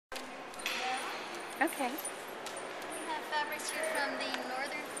Okay. We have fabrics here from the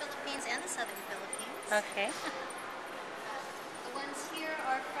northern Philippines and the southern Philippines. Okay. The ones here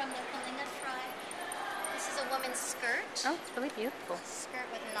are from the Kalinga tribe. This is a woman's skirt. Oh, it's really beautiful. Skirt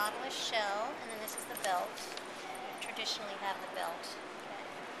with a nautilus shell, and then this is the belt. We traditionally have the belt.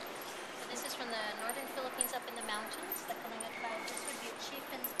 Okay. So this is from the northern Philippines up in the mountains, the Kalinga tribe. This would be a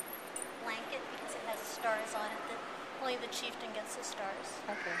chieftain's blanket because it has stars on it. Only the chieftain gets the stars.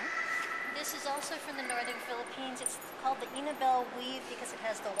 Okay. This is also from the northern Philippines. It's called the Inabel weave because it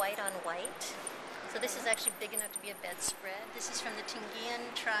has the white on white. So this is actually big enough to be a bedspread. This is from the Tingian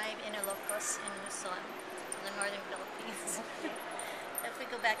tribe in Ilocos in Museuum, in the northern Philippines. If we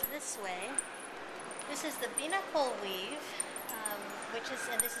go back this way, this is the Binacol weave,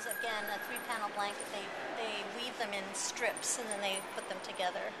 and this is again a 3-panel blanket. They weave them in strips and then they put them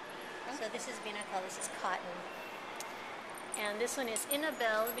together. So this is Binacol, this is cotton. And this one is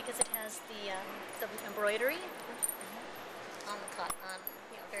Inabel because it has the embroidery on the cotton,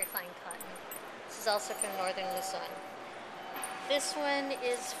 very fine cotton. This is also from northern Luzon. This one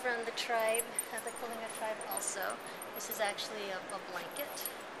is from the tribe, the Kalinga tribe also. This is actually a blanket.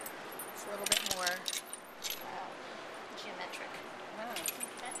 It's a little bit more geometric. Wow. Okay.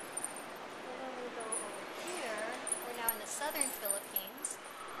 And then we go over here. We're now in the southern Philippines.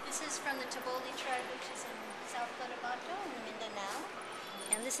 This is from the Taboli tribe, which is in South Cotabato in Mindanao.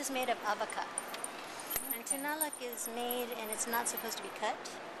 And this is made of abaca. And tinalak is made, and it's not supposed to be cut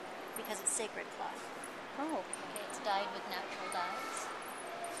because it's sacred cloth. Oh. Okay, it's dyed with natural dyes.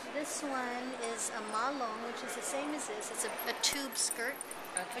 This one is a malong, which is the same as this. It's a tube skirt,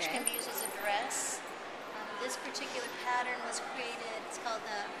 which can be used as a dress. This particular pattern was created, it's called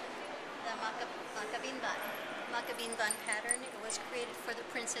the Macabinban pattern. It was created for the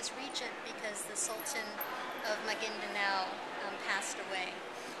Princess Regent because the Sultan of Maguindanao passed away.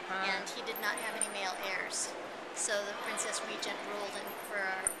 And he did not have any male heirs. So the Princess Regent ruled for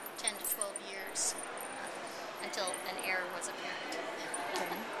 10 to 12 years until an heir was apparent.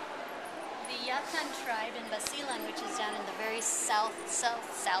 The Yakan tribe in Basilan, which is down in the very south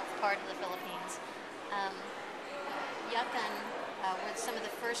part of the Philippines, Yakan were some of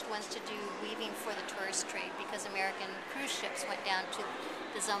the first ones to do weaving for the tourist trade because American cruise ships went down to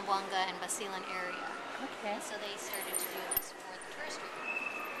the Zamboanga and Basilan area. Okay. So they started to do this for the tourist trade.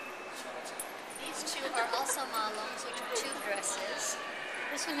 These two are also malongs, which are tube dresses.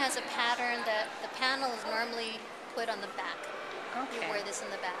 This one has a pattern that the panel is normally put on the back. Okay. You wear this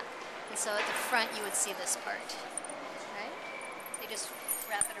in the back. And so at the front you would see this part. Right? They just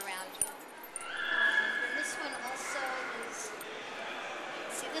wrap it around you. And this one also is,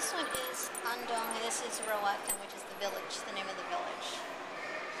 this one is Andong, and this is Rawatan, which is the village, the name of the village.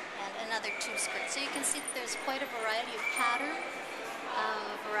 And another two skirts. So you can see that there's quite a variety of pattern,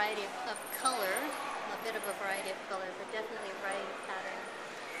 a variety of color, a bit of a variety of color, but definitely a variety of pattern.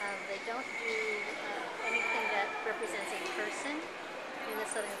 They don't do anything that represents a person. In the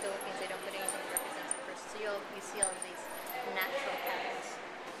southern Philippines, they don't put anything that represents a person. So you see all of these natural patterns.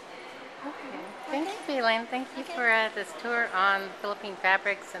 Okay. Thank you, Balone. Thank you for this tour on Philippine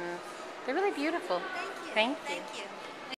fabrics, and they're really beautiful. Thank you. Thank you. Thank you.